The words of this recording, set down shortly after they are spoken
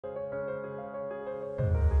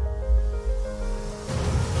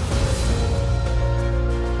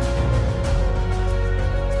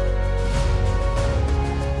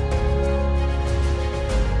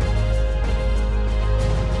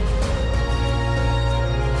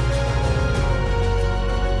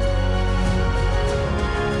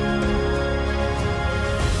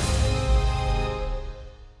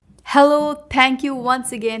Hello, thank you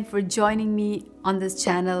once again for joining me on this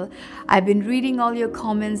channel. I've been reading all your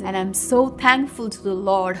comments and I'm so thankful to the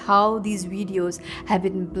Lord how these videos have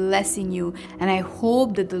been blessing you, and I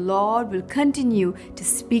hope that the Lord will continue to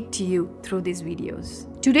speak to you through these videos.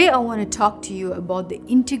 Today I want to talk to you about the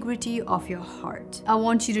integrity of your heart. I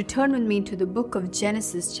want you to turn with me to the book of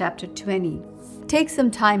Genesis chapter 20. Take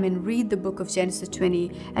some time and read the book of Genesis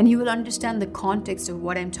 20 and you will understand the context of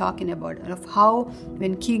what I'm talking about, of how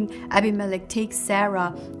when King Abimelech takes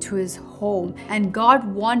Sarah to his home and God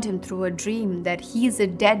warned him through a dream that he is a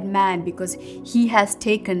dead man because he has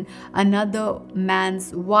taken another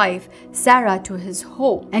man's wife, Sarah, to his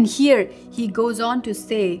home. And here he goes on to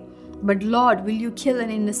say, "But Lord, will you kill an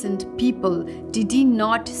innocent people? Did he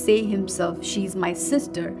not say himself, 'She is my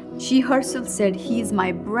sister'? She herself said, 'He is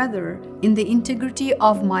my brother. In the integrity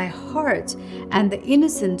of my heart and the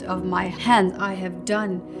innocent of my hands, I have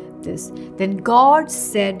done this.' Then God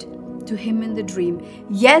said to him in the dream,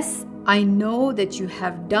 'Yes, I know that you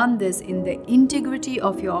have done this in the integrity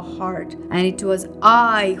of your heart, and it was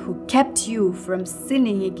I who kept you from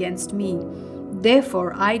sinning against me.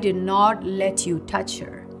 Therefore, I did not let you touch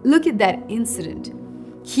her.'" Look at that incident.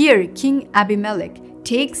 Here, King Abimelech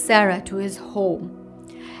takes Sarah to his home,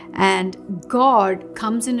 and God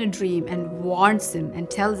comes in a dream and warns him and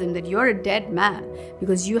tells him that you're a dead man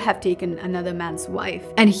because you have taken another man's wife.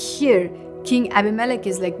 And here, King Abimelech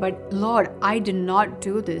is like, "But Lord, I did not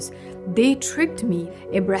do this. They tricked me."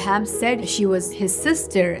 Abraham said she was his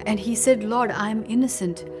sister, and he said, "Lord, I'm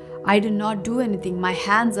innocent. I did not do anything. My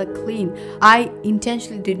hands are clean. I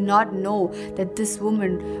intentionally did not know that this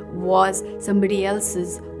woman was somebody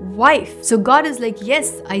else's wife." So God is like,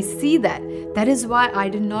 "Yes, I see that. That is why I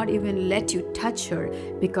did not even let you touch her,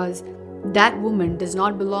 because that woman does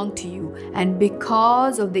not belong to you. And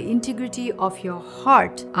because of the integrity of your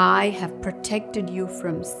heart, I have protected you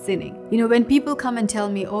from sinning." When people come and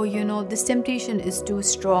tell me, "Oh, this temptation is too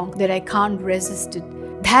strong that I can't resist it,"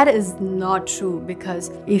 that is not true,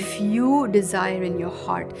 because if you desire in your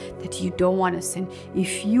heart that you don't want to sin,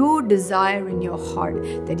 if you desire in your heart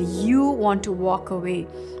that you want to walk away,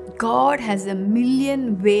 God has a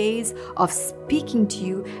million ways of speaking to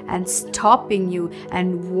you and stopping you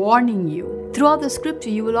and warning you. Throughout the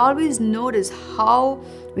scripture, you will always notice how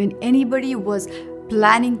when anybody was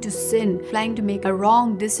planning to sin, planning to make a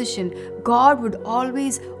wrong decision, God would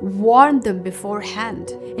always warn them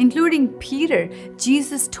beforehand, including Peter.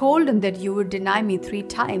 Jesus told him that you would deny me 3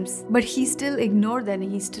 times, but he still ignored that and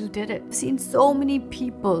he still did it. I've seen so many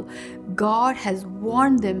people, God has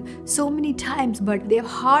warned them so many times, but their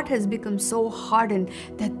heart has become so hardened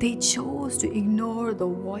that they chose to ignore the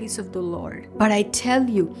voice of the Lord. But I tell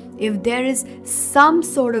you, if there is some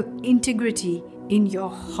sort of integrity in your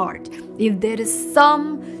heart, if there is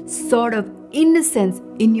some sort of innocence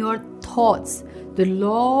in your thoughts, the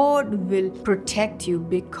Lord will protect you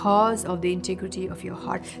because of the integrity of your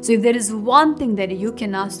heart. So if there is one thing that you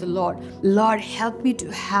can ask the Lord, "Lord, help me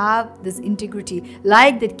to have this integrity,"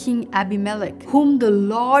 like that King Abimelech, whom the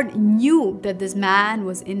Lord knew that this man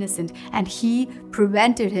was innocent and he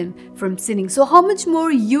prevented him from sinning. So how much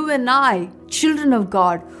more you and I, children of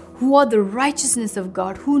God, who are the righteousness of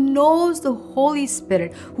God, who knows the Holy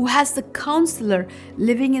Spirit, who has the Counselor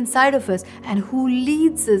living inside of us and who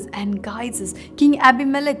leads us and guides us. King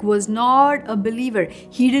Abimelech was not a believer.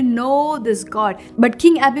 He didn't know this God. But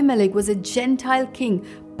King Abimelech was a Gentile king,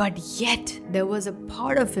 but yet there was a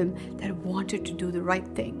part of him that wanted to do the right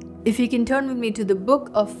thing. If you can turn with me to the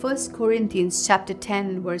book of 1 Corinthians chapter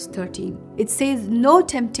 10 verse 13. It says, "No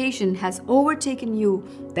temptation has overtaken you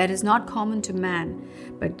that is not common to man,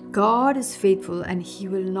 but God is faithful and he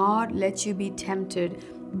will not let you be tempted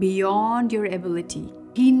beyond your ability."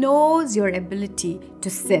 He knows your ability to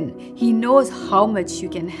sin. He knows how much you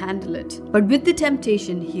can handle it. But with the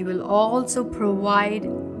temptation, he will also provide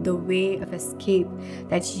the way of escape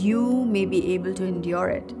that you may be able to endure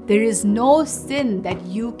it. There is no sin that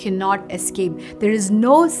you cannot escape. There is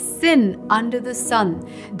no sin under the sun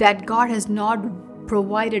that God has not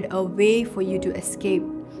provided a way for you to escape.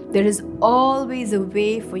 There is always a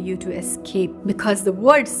way for you to escape because the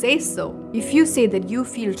word says so. If you say that you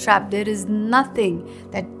feel trapped, there is nothing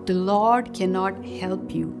that the Lord cannot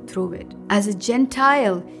help you through it. As a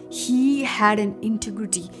Gentile, he had an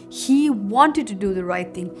integrity. He wanted to do the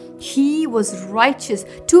right thing. He was righteous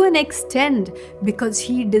to an extent because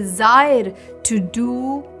he desired to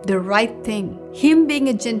do the right thing. Him being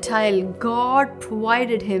a Gentile, God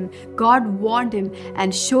provided him, God warned him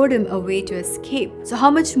and showed him a way to escape. So how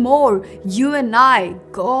much more you and I,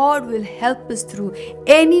 God will help us through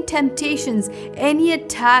any temptation temptations, any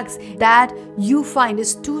attacks that you find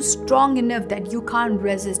is too strong enough that you can't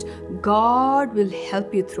resist, God will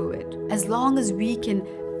help you through it. As long as we can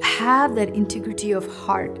have that integrity of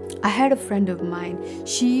heart. I had a friend of mine.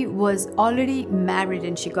 She was already married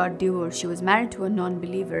and she got divorced. She was married to a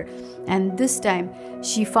non-believer, and this time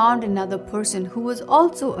she found another person who was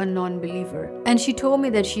also a non-believer, and she told me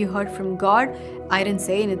that she heard from God. I didn't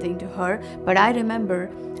say anything to her, but I remember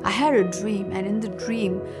I had a dream, and in the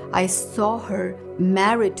dream I saw her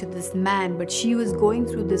married to this man, but she was going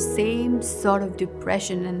through the same sort of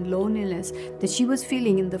depression and loneliness that she was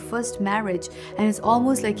feeling in the first marriage, and it's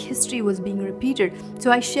almost like history was being repeated.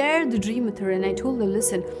 So I shared the dream with her and I told her,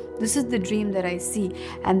 listen, this is the dream that I see,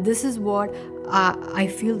 and this is what I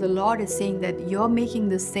feel the Lord is saying, that you're making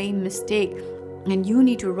the same mistake and you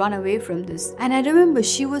need to run away from this. And I remember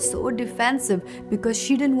she was so defensive because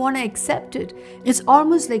she didn't want to accept it. It's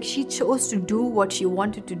almost like she chose to do what she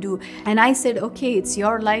wanted to do. And I said, okay, it's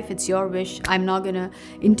your life, it's your wish. I'm not going to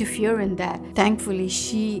interfere in that. Thankfully,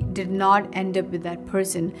 she did not end up with that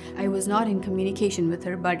person. I was not in communication with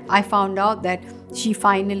her, but I found out that she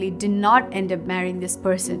finally did not end up marrying this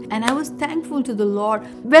person. And I was thankful to the Lord,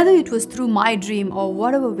 whether it was through my dream or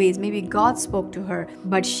whatever ways, maybe God spoke to her,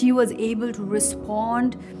 but she was able to respond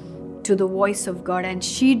to the voice of God, and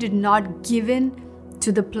she did not give in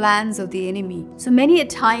to the plans of the enemy. So many a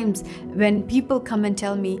times when people come and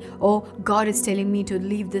tell me, oh, God is telling me to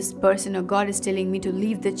leave this person, or God is telling me to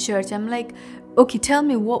leave the church, I'm like, okay, tell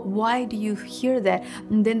me why do you hear that?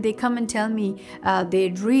 And then they come and tell me their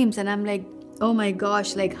dreams, and I'm like, oh my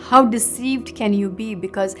gosh, like how deceived can you be?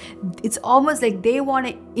 Because it's almost like they want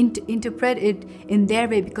to interpret it in their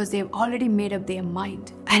way because they've already made up their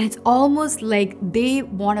mind. And it's almost like they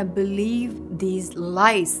want to believe these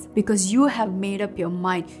lies because you have made up your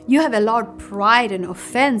mind. You have allowed pride and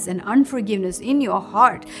offense and unforgiveness in your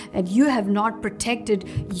heart, and you have not protected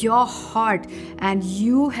your heart, and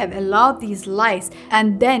you have allowed these lies.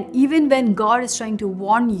 And then even when God is trying to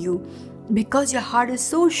warn you, because your heart is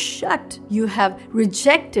so shut, you have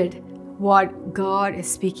rejected what God is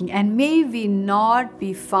speaking. And may we not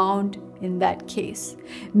be found in that case.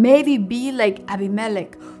 May we be like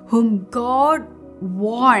Abimelech, whom God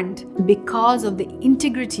warned because of the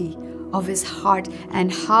integrity of his heart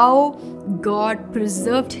and how God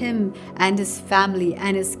preserved him and his family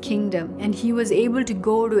and his kingdom. And he was able to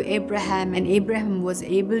go to Abraham, and Abraham was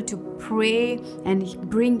able to pray and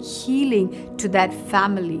bring healing to that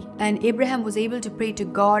family. And Abraham was able to pray to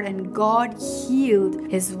God, and God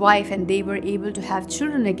healed his wife, and they were able to have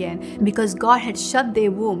children again because God had shut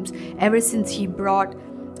their wombs ever since he brought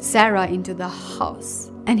Sarah into the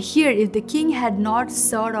house. And here, if the king had not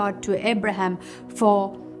sought out to Abraham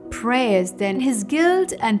for prayers, then his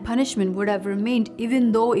guilt and punishment would have remained,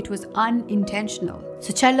 even though it was unintentional.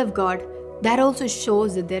 So, child of God, that also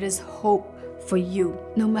shows that there is hope for you.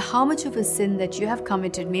 No matter how much of a sin that you have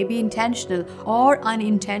committed, maybe intentional or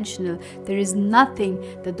unintentional, there is nothing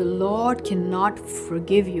that the Lord cannot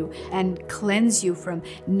forgive you and cleanse you from.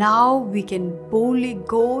 Now we can boldly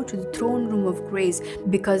go to the throne room of grace,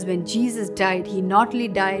 because when Jesus died, he not only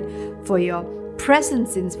died for your present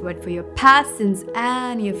sins, but for your past sins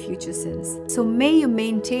and your future sins. So may you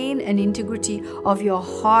maintain an integrity of your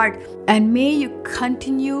heart, and may you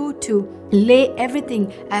continue to lay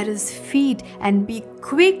everything at his feet and be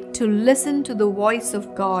quick to listen to the voice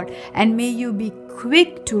of God, and may you be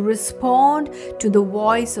quick to respond to the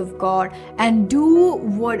voice of God and do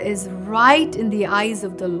what is right in the eyes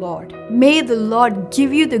of the Lord. May the Lord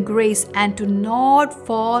give you the grace and to not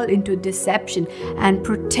fall into deception, and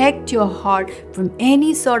protect your heart from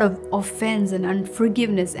any sort of offense and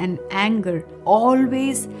unforgiveness and anger.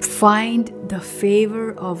 Always find the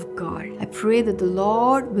favor of God. I pray that the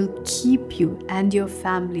Lord will keep you and your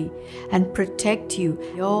family and protect you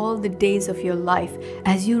all the days of your life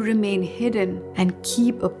as you remain hidden and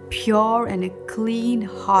keep a pure and a clean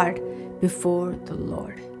heart before the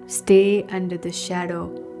Lord. Stay under the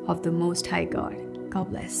shadow of the Most High God.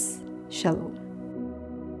 God bless. Shalom.